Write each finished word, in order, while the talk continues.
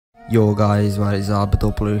Yo guys, what is up?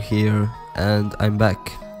 Doppler here, and I'm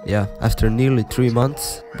back. Yeah, after nearly 3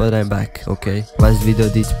 months, but I'm back, okay. Last video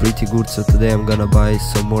did pretty good, so today I'm gonna buy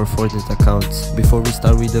some more Fortnite accounts. Before we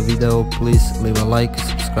start with the video, please leave a like,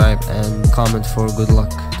 subscribe and comment for good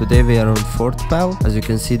luck. Today we are on Fort Pal. As you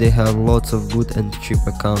can see, they have lots of good and cheap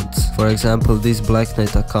accounts. For example, this Black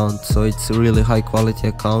Knight account, so it's a really high quality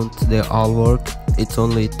account, they all work. It's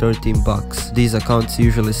only 13 bucks. These accounts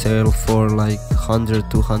usually sell for like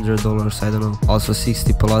 $100-200, I don't know. Also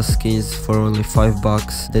 60 plus skins for only 5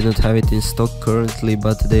 bucks. They don't have it in stock currently,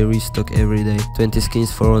 but they restock every day. 20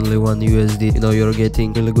 skins for only 1 USD. You know, you're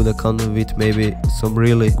getting really good account with maybe some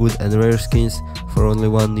really good and rare skins for only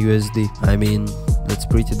 1 USD. I mean, that's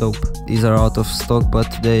pretty dope. These are out of stock,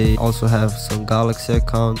 but they also have some Galaxy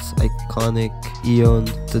accounts, Iconic, Eon.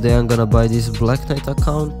 Today I'm gonna buy this Black Knight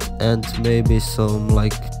account and maybe some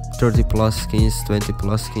like 30 plus skins, 20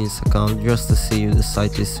 plus skins account, just to see if the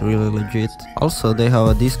site is really legit. Also, they have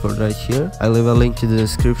a Discord right here. I leave a link in the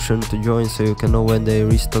description to join so you can know when they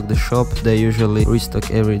restock the shop. They usually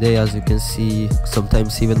restock every day, as you can see,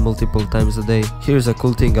 sometimes even multiple times a day. Here's a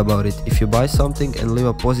cool thing about it: if you buy something and leave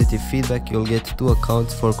a positive feedback, you'll get 2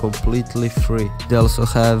 accounts for completely free. They also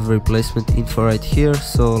have replacement info right here,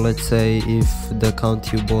 so let's say if the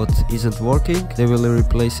account you bought isn't working, they will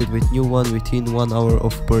replace it with new one within 1 hour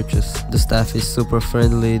of purchase. The staff is super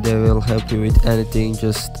friendly, they will help you with anything,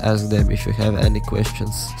 just ask them if you have any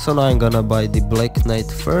questions. So now I'm gonna buy the Black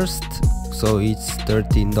Knight first, so it's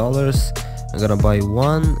 $13. I'm gonna buy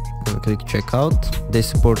one, I'm gonna click checkout. They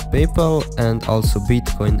support PayPal and also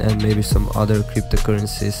Bitcoin and maybe some other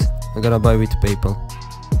cryptocurrencies. I'm gonna buy with PayPal.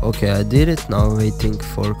 Okay, I did it. Now I'm waiting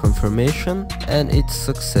for confirmation and it's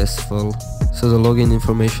successful. So the login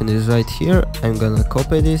information is right here. I'm gonna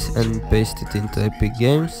copy this and paste it into Epic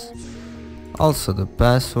Games. Also the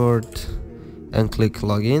password, and click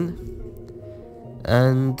login.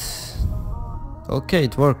 And okay,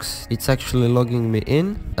 it works. It's actually logging me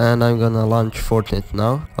in, and I'm gonna launch Fortnite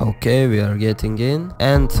now. Okay, we are getting in,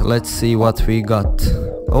 and let's see what we got.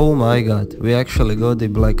 Oh my god, we actually got the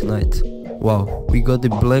Black Knight. Wow, we got the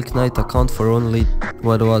Black Knight account for only,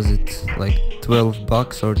 what was it, like 12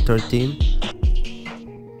 bucks or 13?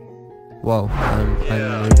 Wow,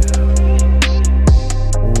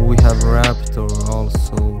 we have Raptor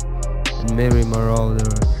also, and Mary Marauder.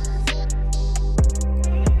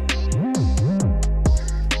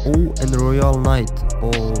 Oh, and Royal Knight.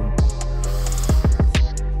 Oh.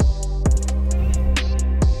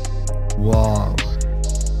 Wow.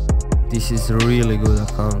 This is a really good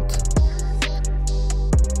account.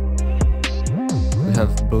 We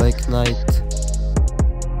have Black Knight.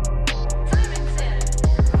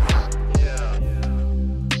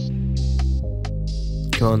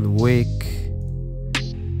 John Wick.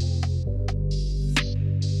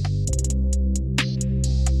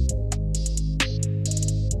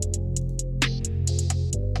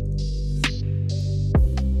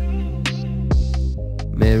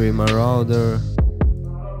 Mary Marauder.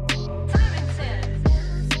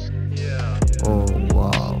 Oh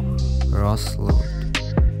wow. Rustler.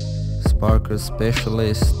 Sparker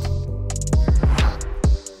Specialist.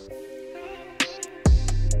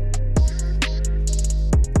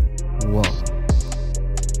 Wow.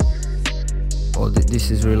 Oh,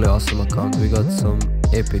 this is really awesome account. We got some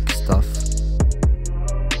epic stuff.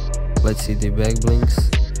 Let's see the back blinks.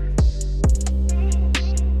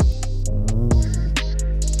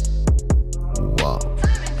 Wow.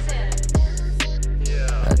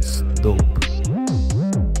 That's dope.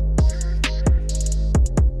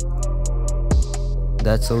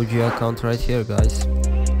 That's OG account right here, guys.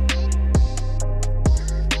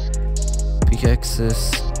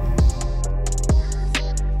 Pickaxes.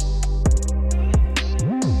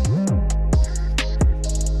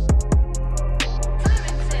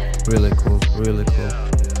 Really cool,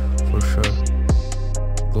 for sure.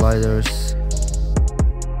 Gliders.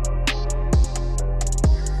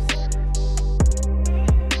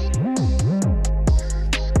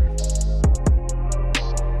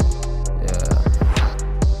 Yeah.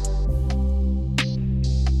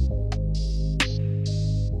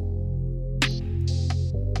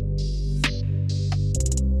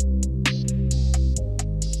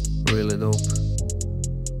 Really dope.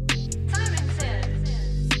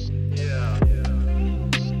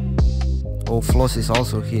 Oh, Floss is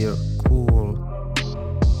also here. Cool.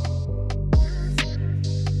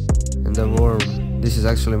 And the worm. This is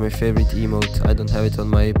actually my favorite emote. I don't have it on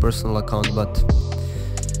my personal account, but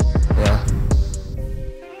yeah.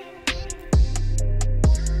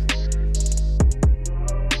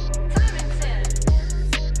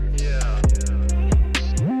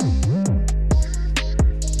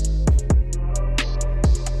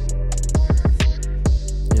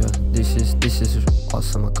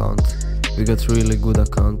 awesome account. We got really good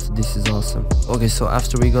account. This is awesome. Okay, so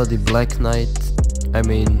after we got the Black Knight, I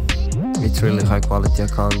mean, it's really high quality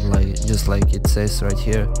account, like just like it says right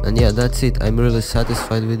here. And yeah, that's it. I'm really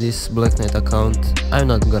satisfied with this Black Knight account. I'm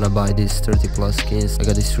not gonna buy these 30 plus skins. I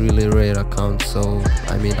got this really rare account, so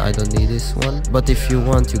I mean, I don't need this one. But if you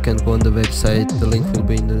want, you can go on the website, the link will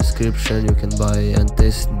be in the description. You can buy and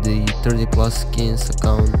test the 30 plus skins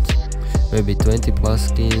account, maybe 20 plus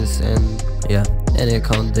skins, and yeah, any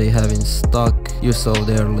account they have in stock. You saw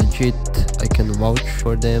they are legit, I can vouch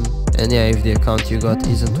for them. And yeah, if the account you got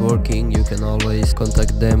isn't working, you can always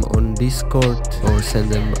contact them on Discord or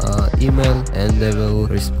send them an email, and they will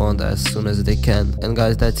respond as soon as they can. And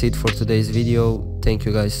guys, that's it for today's video. Thank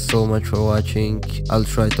you guys so much for watching. I'll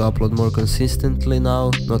try to upload more consistently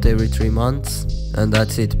now, not every 3 months. And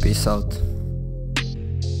that's it, peace out.